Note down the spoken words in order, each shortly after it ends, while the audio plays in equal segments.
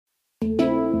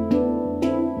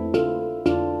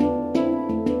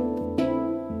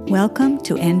Welcome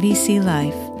to NVC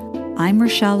Life. I'm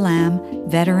Rochelle Lamb,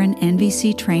 veteran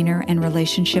NVC trainer and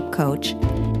relationship coach,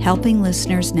 helping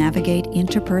listeners navigate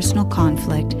interpersonal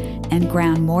conflict and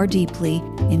ground more deeply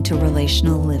into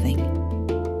relational living.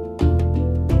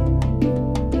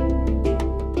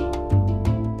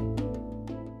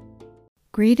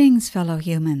 Greetings, fellow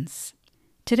humans.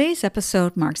 Today's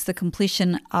episode marks the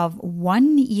completion of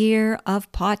 1 year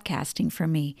of podcasting for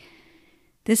me.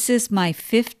 This is my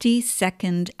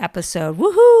 52nd episode.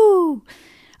 Woohoo!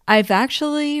 I've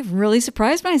actually really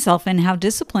surprised myself in how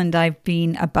disciplined I've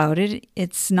been about it.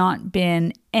 It's not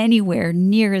been anywhere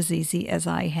near as easy as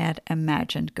I had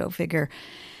imagined. Go figure.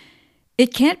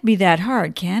 It can't be that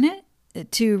hard, can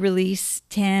it? To release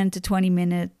 10 to 20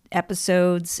 minute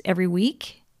episodes every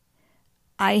week?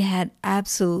 I had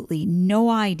absolutely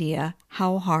no idea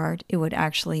how hard it would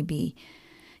actually be.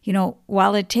 You know,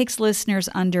 while it takes listeners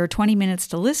under 20 minutes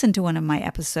to listen to one of my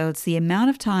episodes, the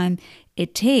amount of time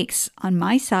it takes on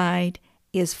my side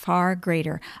is far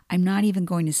greater. I'm not even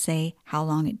going to say how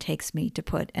long it takes me to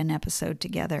put an episode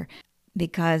together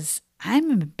because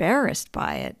I'm embarrassed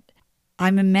by it.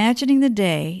 I'm imagining the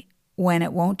day when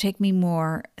it won't take me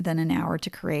more than an hour to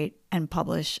create and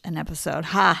publish an episode.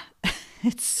 Ha!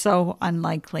 It's so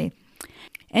unlikely.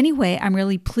 Anyway, I'm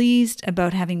really pleased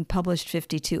about having published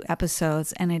 52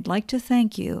 episodes, and I'd like to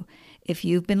thank you if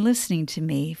you've been listening to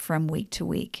me from week to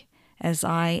week as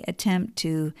I attempt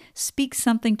to speak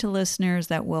something to listeners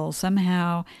that will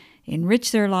somehow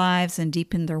enrich their lives and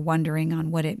deepen their wondering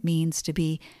on what it means to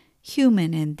be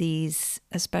human in these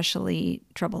especially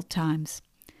troubled times.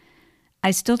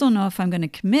 I still don't know if I'm going to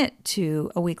commit to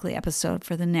a weekly episode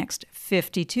for the next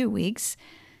 52 weeks.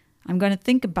 I'm going to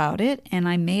think about it, and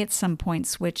I may at some point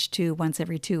switch to once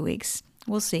every 2 weeks.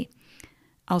 We'll see.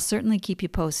 I'll certainly keep you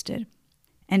posted.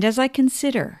 And as I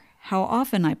consider how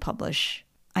often I publish,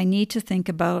 I need to think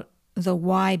about the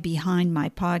why behind my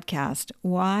podcast.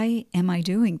 Why am I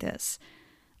doing this?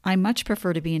 I much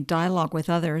prefer to be in dialogue with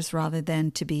others rather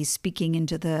than to be speaking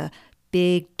into the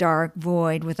big, dark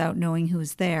void without knowing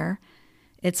who's there.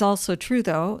 It's also true,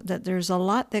 though, that there's a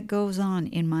lot that goes on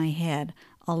in my head,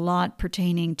 a lot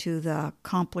pertaining to the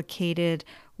complicated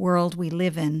world we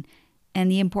live in and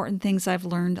the important things I've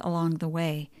learned along the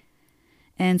way.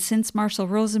 And since Marshall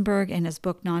Rosenberg and his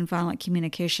book Nonviolent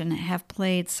Communication have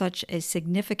played such a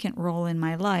significant role in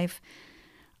my life,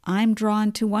 I'm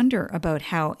drawn to wonder about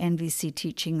how NVC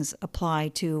teachings apply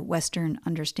to Western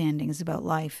understandings about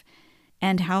life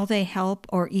and how they help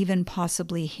or even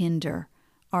possibly hinder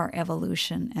our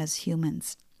evolution as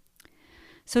humans.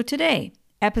 So today,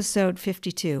 Episode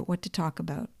 52, what to talk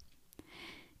about.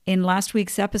 In last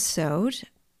week's episode,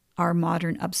 Our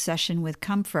Modern Obsession with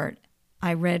Comfort,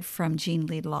 I read from Jean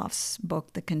Liedloff's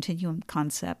book, The Continuum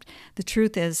Concept. The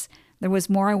truth is, there was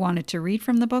more I wanted to read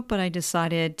from the book, but I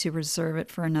decided to reserve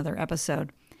it for another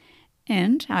episode.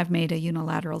 And I've made a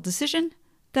unilateral decision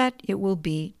that it will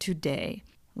be today.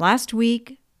 Last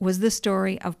week was the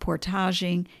story of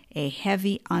portaging a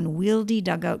heavy, unwieldy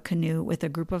dugout canoe with a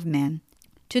group of men.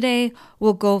 Today,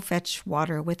 we'll go fetch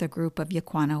water with a group of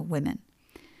Yequana women.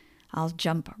 I'll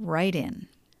jump right in.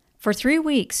 For 3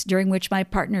 weeks, during which my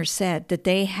partners said that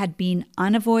they had been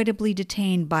unavoidably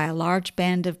detained by a large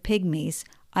band of pygmies,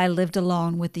 I lived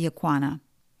alone with the Yequana.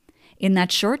 In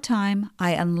that short time,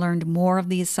 I unlearned more of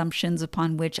the assumptions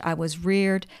upon which I was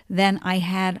reared than I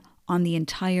had on the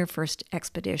entire first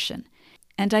expedition,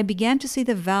 and I began to see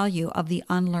the value of the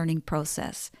unlearning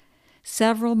process.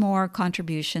 Several more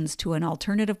contributions to an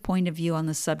alternative point of view on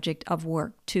the subject of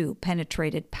work, too,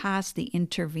 penetrated past the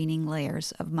intervening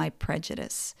layers of my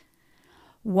prejudice.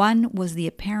 One was the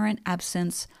apparent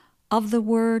absence of the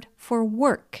word for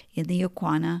work in the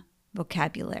Yequana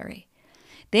vocabulary.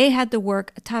 They had the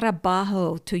word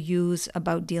trabajo to use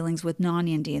about dealings with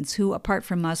non-Indians, who, apart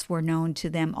from us, were known to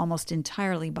them almost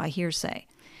entirely by hearsay.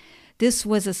 This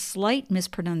was a slight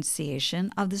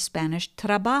mispronunciation of the Spanish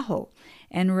trabajo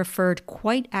and referred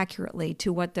quite accurately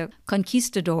to what the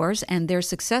conquistadors and their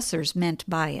successors meant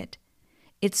by it.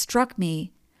 It struck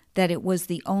me that it was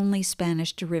the only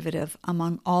Spanish derivative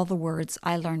among all the words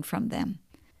I learned from them.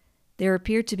 There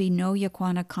appeared to be no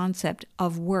Yequana concept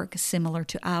of work similar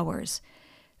to ours.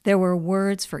 There were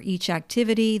words for each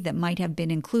activity that might have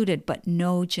been included, but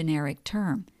no generic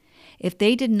term. If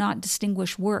they did not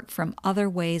distinguish work from other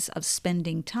ways of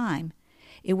spending time,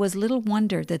 it was little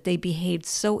wonder that they behaved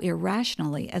so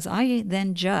irrationally, as I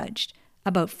then judged,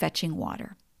 about fetching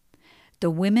water. The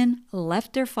women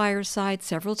left their fireside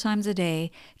several times a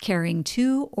day, carrying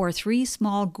 2 or 3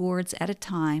 small gourds at a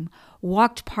time,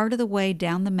 walked part of the way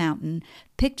down the mountain,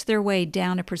 picked their way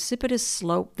down a precipitous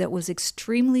slope that was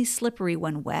extremely slippery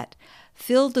when wet,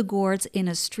 filled the gourds in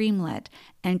a streamlet,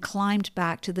 and climbed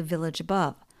back to the village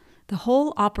above. The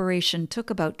whole operation took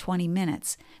about 20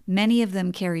 minutes. Many of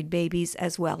them carried babies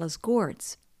as well as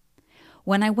gourds.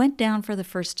 When I went down for the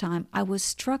first time, I was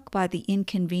struck by the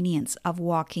inconvenience of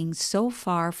walking so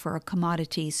far for a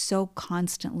commodity so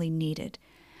constantly needed.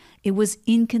 It was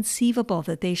inconceivable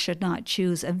that they should not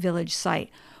choose a village site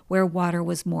where water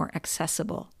was more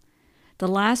accessible. The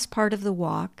last part of the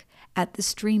walk at the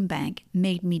stream bank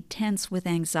made me tense with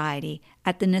anxiety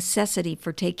at the necessity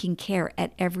for taking care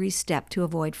at every step to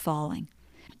avoid falling.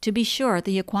 To be sure,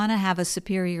 the Yequana have a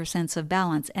superior sense of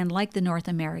balance and, like the North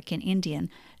American Indian,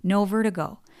 no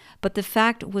vertigo. But the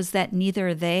fact was that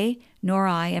neither they nor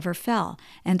I ever fell,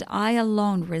 and I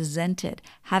alone resented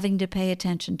having to pay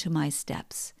attention to my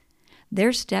steps.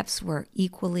 Their steps were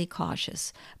equally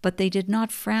cautious, but they did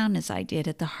not frown as I did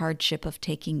at the hardship of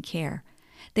taking care.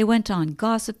 They went on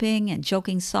gossiping and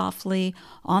joking softly,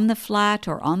 on the flat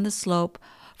or on the slope,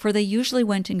 for they usually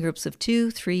went in groups of 2,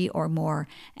 3, or more,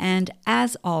 and,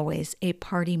 as always, a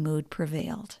party mood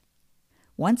prevailed.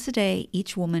 Once a day,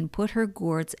 each woman put her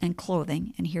gourds and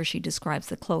clothing, and here she describes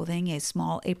the clothing, a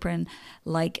small apron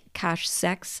like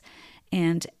cache-sex,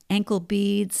 and ankle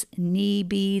beads, knee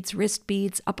beads, wrist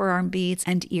beads, upper arm beads,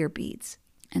 and ear beads.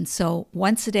 And so,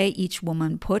 once a day, each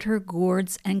woman put her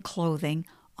gourds and clothing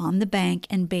on the bank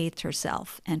and bathed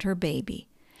herself and her baby.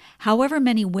 However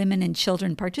many women and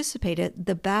children participated,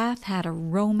 the bath had a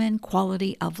Roman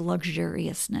quality of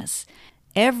luxuriousness.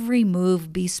 Every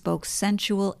move bespoke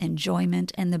sensual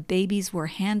enjoyment, and the babies were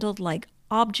handled like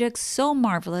objects so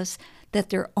marvelous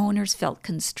that their owners felt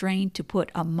constrained to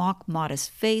put a mock modest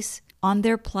face on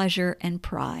their pleasure and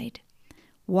pride.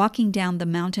 Walking down the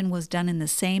mountain was done in the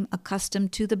same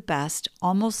accustomed to the best,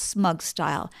 almost smug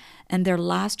style, and their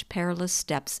last perilous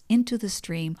steps into the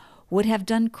stream would have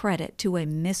done credit to a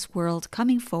Miss World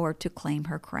coming forward to claim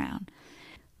her crown.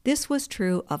 This was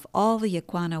true of all the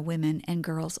Yequana women and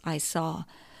girls I saw,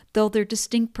 though their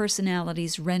distinct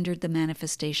personalities rendered the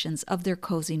manifestations of their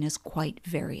coziness quite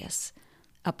various.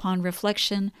 Upon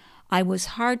reflection, I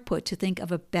was hard put to think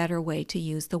of a better way to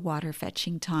use the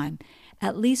water-fetching time,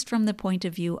 at least from the point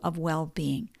of view of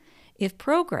well-being. If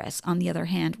progress, on the other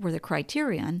hand, were the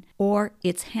criterion, or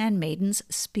its handmaidens,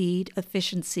 speed,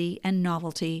 efficiency, and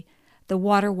novelty, the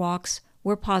water walks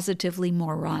were positively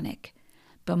moronic.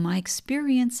 But my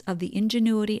experience of the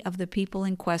ingenuity of the people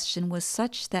in question was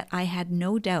such that I had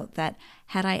no doubt that,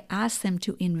 had I asked them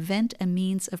to invent a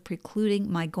means of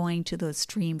precluding my going to the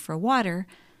stream for water,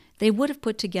 they would have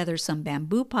put together some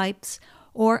bamboo pipes,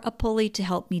 or a pulley to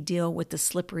help me deal with the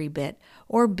slippery bit,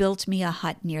 or built me a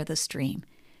hut near the stream.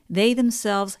 They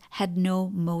themselves had no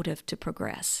motive to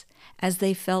progress, as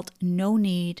they felt no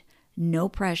need, no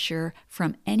pressure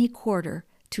from any quarter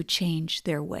to change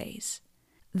their ways.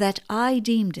 That I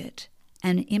deemed it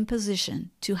an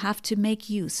imposition to have to make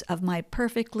use of my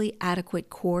perfectly adequate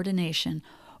coordination,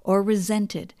 or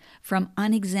resented from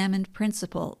unexamined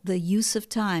principle the use of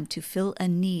time to fill a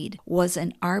need, was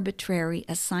an arbitrary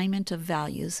assignment of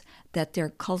values that their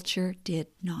culture did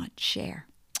not share.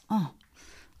 Oh,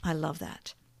 I love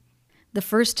that. The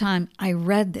first time I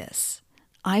read this,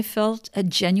 I felt a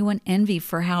genuine envy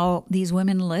for how these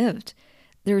women lived.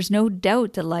 There's no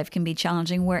doubt that life can be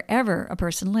challenging wherever a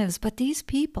person lives, but these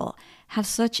people have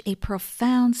such a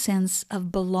profound sense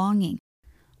of belonging,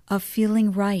 of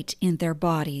feeling right in their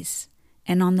bodies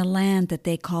and on the land that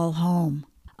they call home,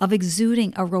 of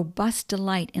exuding a robust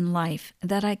delight in life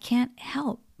that I can't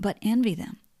help but envy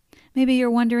them. Maybe you're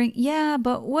wondering, yeah,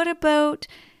 but what about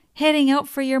heading out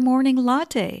for your morning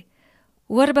latte?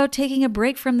 What about taking a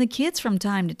break from the kids from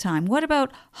time to time? What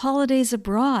about holidays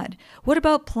abroad? What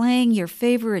about playing your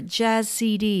favorite jazz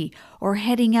CD or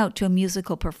heading out to a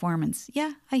musical performance?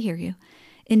 Yeah, I hear you.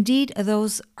 Indeed,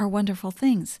 those are wonderful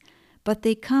things, but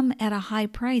they come at a high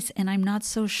price, and I'm not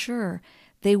so sure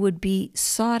they would be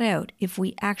sought out if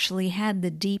we actually had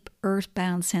the deep,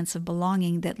 earthbound sense of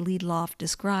belonging that Liedloff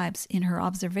describes in her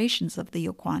observations of the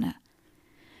Yequana.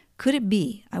 Could it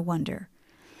be, I wonder,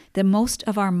 that most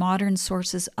of our modern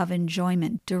sources of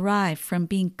enjoyment derive from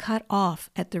being cut off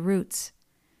at the roots?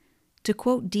 To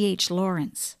quote D.H.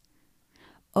 Lawrence,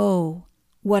 "Oh,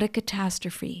 what a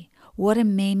catastrophe, what a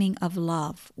maiming of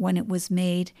love when it was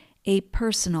made a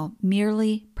personal,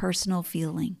 merely personal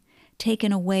feeling,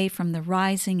 taken away from the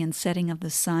rising and setting of the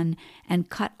sun and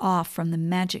cut off from the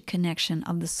magic connection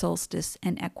of the solstice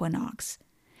and equinox.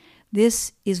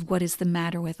 This is what is the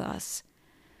matter with us.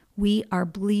 We are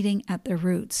bleeding at the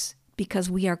roots because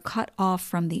we are cut off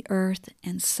from the earth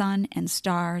and sun and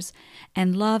stars,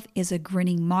 and love is a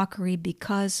grinning mockery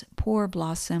because, poor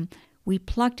blossom, we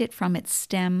plucked it from its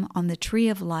stem on the tree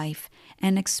of life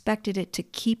and expected it to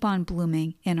keep on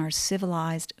blooming in our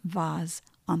civilized vase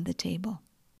on the table.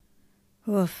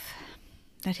 Oof,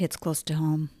 that hits close to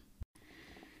home.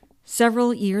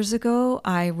 Several years ago,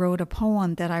 I wrote a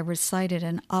poem that I recited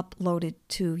and uploaded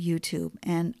to YouTube,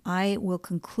 and I will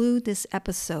conclude this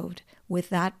episode with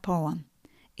that poem.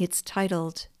 It's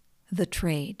titled, The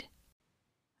Trade.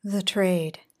 The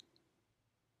Trade.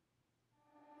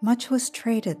 Much was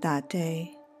traded that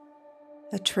day,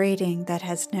 a trading that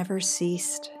has never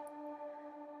ceased,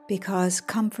 because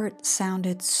comfort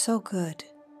sounded so good,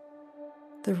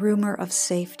 the rumor of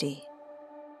safety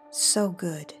so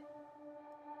good,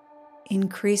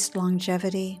 increased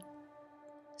longevity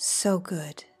so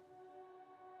good,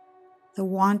 the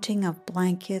wanting of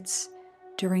blankets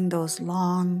during those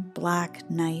long black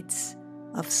nights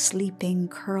of sleeping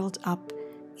curled up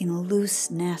in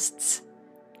loose nests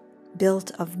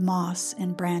built of moss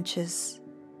and branches.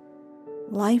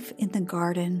 Life in the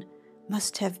garden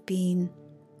must have been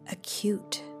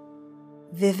acute,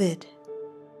 vivid,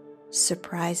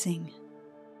 surprising.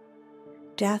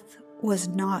 Death was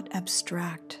not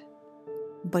abstract,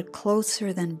 but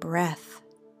closer than breath.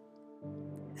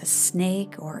 A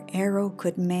snake or arrow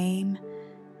could maim,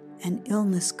 an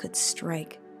illness could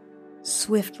strike,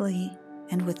 swiftly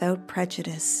and without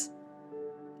prejudice.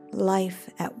 Life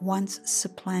at once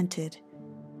supplanted,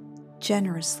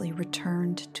 generously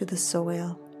returned to the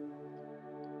soil.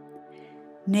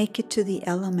 Naked to the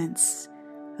elements,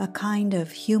 a kind of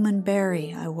human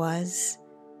berry I was,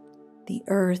 the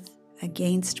earth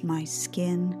against my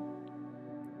skin,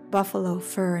 buffalo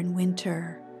fur in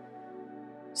winter,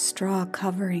 straw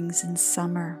coverings in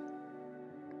summer.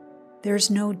 There's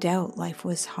no doubt life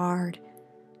was hard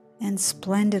and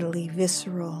splendidly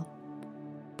visceral,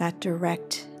 that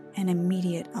direct and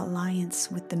immediate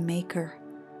alliance with the Maker.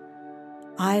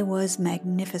 I was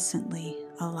magnificently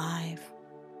alive.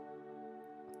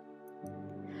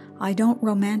 I don't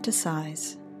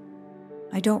romanticize.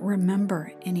 I don't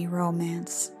remember any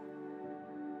romance.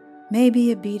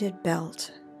 Maybe a beaded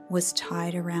belt was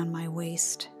tied around my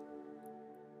waist,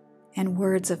 and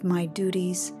words of my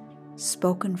duties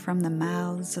spoken from the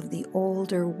mouths of the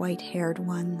older white-haired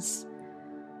ones.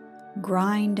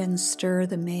 Grind and stir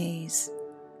the maize,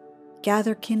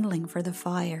 gather kindling for the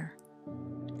fire,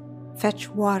 fetch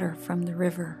water from the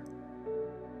river.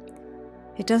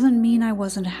 It doesn't mean I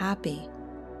wasn't happy,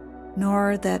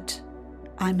 nor that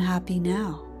I'm happy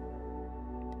now.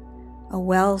 A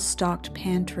well-stocked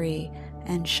pantry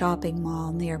and shopping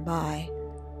mall nearby,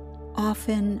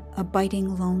 often a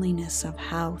biting loneliness of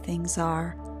how things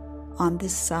are on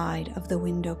this side of the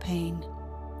window pane.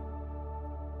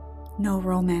 No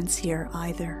romance here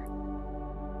either.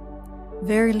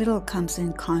 Very little comes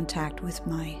in contact with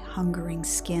my hungering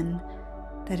skin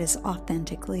that is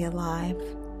authentically alive.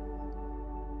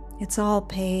 It's all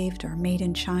paved or made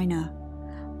in China,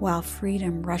 while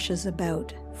freedom rushes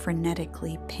about,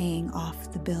 frenetically paying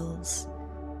off the bills.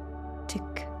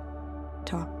 Tick,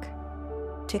 tock,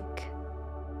 tick,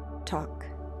 tock.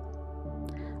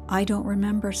 I don't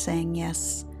remember saying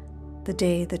yes the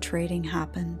day the trading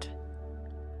happened.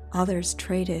 Others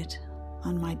traded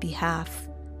on my behalf.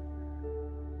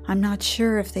 I'm not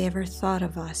sure if they ever thought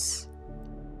of us,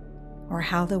 or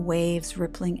how the waves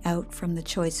rippling out from the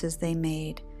choices they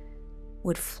made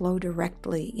would flow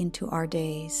directly into our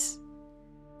days,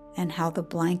 and how the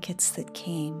blankets that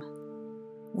came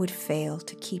would fail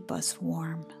to keep us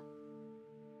warm.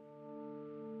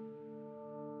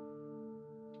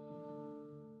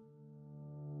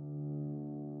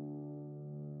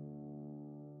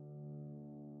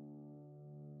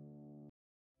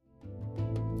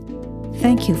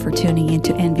 Thank you for tuning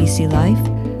into NVC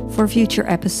Life. For future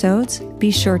episodes, be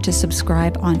sure to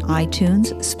subscribe on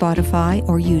iTunes, Spotify,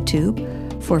 or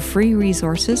YouTube. For free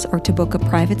resources or to book a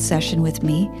private session with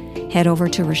me, head over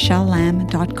to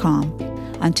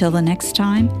RochelleLamb.com. Until the next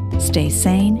time, stay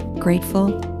sane,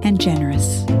 grateful, and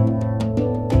generous.